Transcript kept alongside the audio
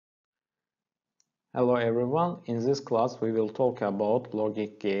Hello everyone, in this class we will talk about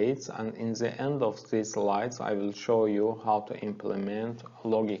logic gates, and in the end of these slides I will show you how to implement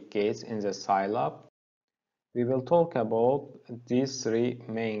logic gates in the Scilab. We will talk about these three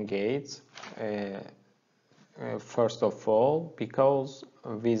main gates first of all, because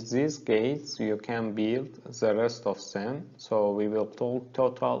with these gates you can build the rest of them. So we will talk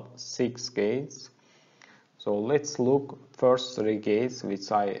total 6 gates. So let's look first 3 gates,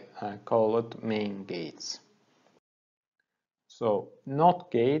 which I call it main gates. So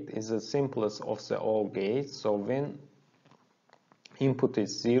NOT gate is the simplest of the all gates. So when input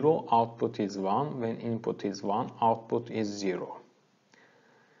is 0, output is 1. When input is 1, output is 0.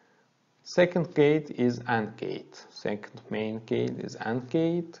 Second gate is AND gate. Second main gate is AND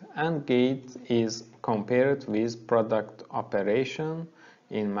gate. AND gate is compared with product operation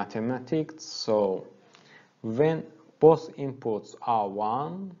in mathematics. So when both inputs are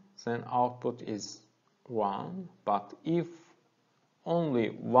 1, then output is 1. But if only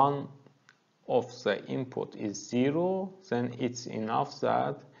one of the input is 0, then it's enough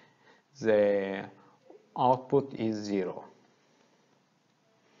that the output is 0.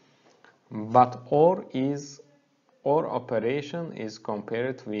 But OR operation is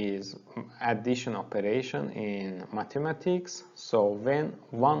compared with addition operation in mathematics. So when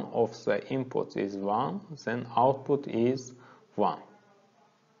one of the inputs is 1, then output is 1.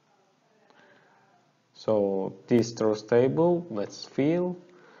 So this truth table, let's fill.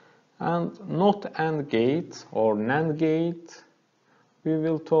 And NOT AND gate or NAND gate we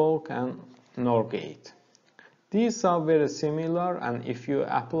will talk, and NOR gate. These are very similar, and if you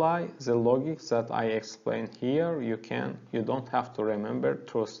apply the logic that I explained here, you don't have to remember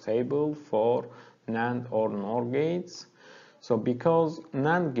truth table for NAND or NOR gates. So because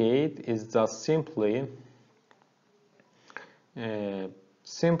NAND gate is just simply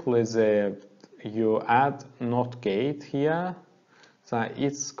you add NOT gate here, so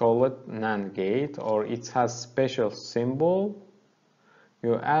it's called NAND gate, or it has special symbol.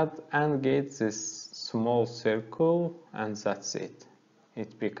 You add AND gate this small circle, and that's it.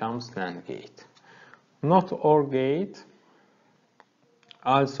 It becomes NAND gate. NOT OR gate,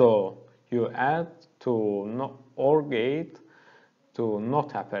 also you add to OR gate to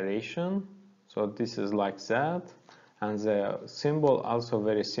NOT operation. So this is like that, and the symbol also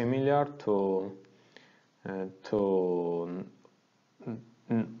very similar to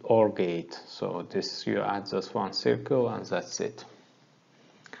OR gate. So this you add just one circle, and that's it.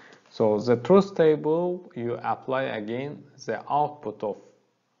 So the truth table, you apply again the output of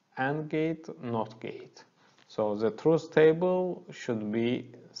AND gate, NOT gate. So the truth table should be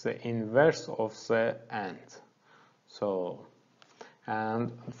the inverse of the AND. So,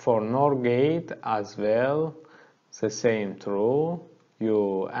 and for NOR gate as well, the same true.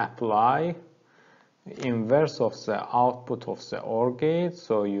 You apply inverse of the output of the OR gate,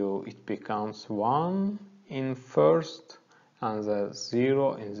 so it becomes 1 in first and the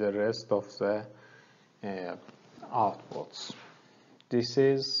 0 in the rest of the outputs. This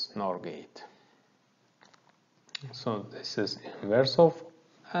is NOR gate. So this is inverse of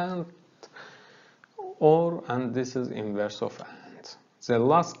AND OR, and this is inverse of AND. The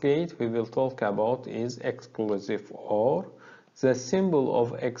last gate we will talk about is exclusive OR. The symbol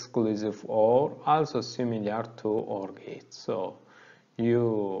of exclusive OR also similar to OR gate. So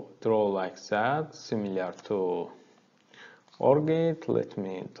you draw like that, similar to OR gate. Let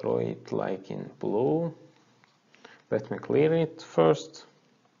me draw it like in blue. Let me clear it first.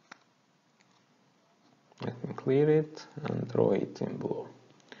 Let me clear it and draw it in blue.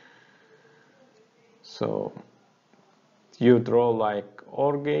 So you draw like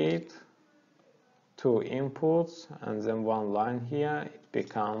OR gate, 2 inputs, and then one line here. It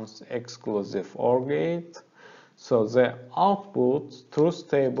becomes exclusive OR gate. So the output truth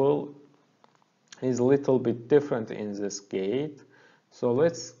table is a little bit different in this gate. So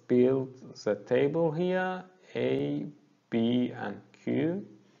let's build the table here, A, B, and Q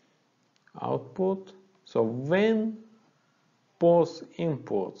output. So when both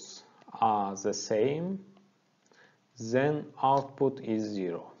inputs are the same, then output is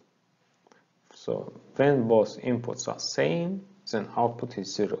 0. So when both inputs are same, then output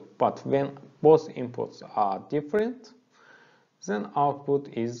is 0. But when both inputs are different, then output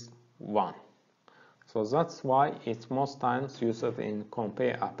is 1. So that's why it's most times used in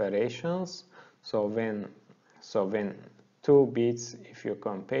compare operations. So when 2 bits, if you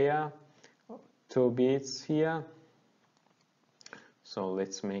compare 2 bits here, so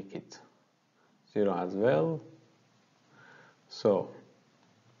let's make it 0 as well. So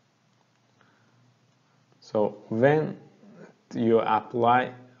when you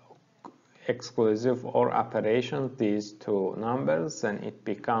apply exclusive OR operation, these two numbers, then it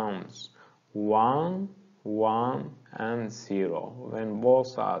becomes 1, 1 and 0. When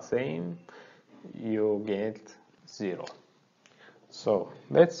both are same, you get 0. So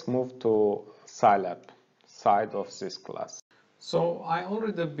let's move to Scilab side of this class. So I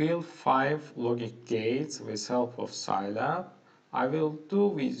already built 5 logic gates with help of Scilab. I will do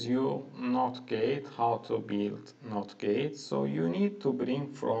with you NOT gate, how to build NOT gate. So you need to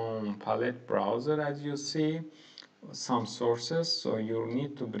bring from palette browser, as you see, some sources. So you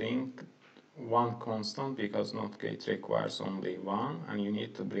need to bring one constant because NOT gate requires only one, and you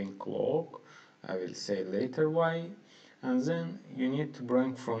need to bring clock. I will say later why. And then you need to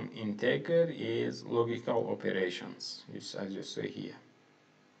bring from integer is logical operations, as you see here.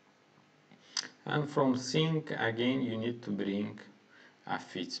 And from sync again you need to bring a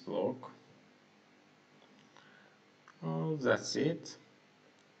fetch block. Oh, that's it.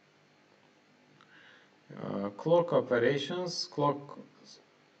 Clock operations, clock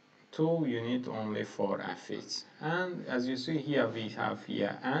 2 you need only for a fetch. And as you see here we have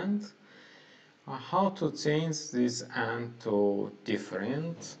here AND. How to change this AND to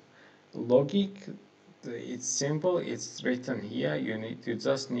different logic? It's simple, it's written here. You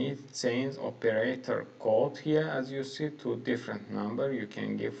just need change operator code here, as you see, to different number. You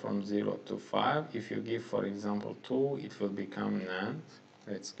can give from 0 to 5. If you give, for example, 2, it will become NAND.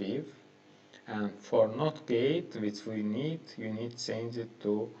 Let's give. And for NOT gate, which we need, you need change it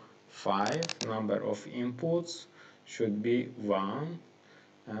to 5. Number of inputs should be 1,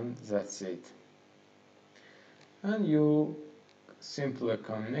 and that's it. And you simply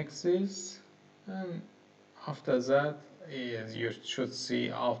connect this, and after that you should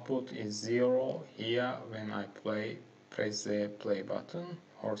see output is 0 here when I press the play button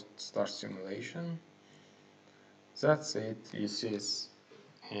or start simulation. That's it, you see it's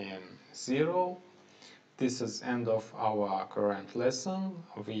 0. This is end of our current lesson.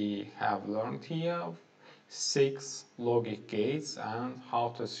 We have learned here 6 logic gates and how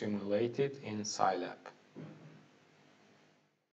to simulate it in Scilab.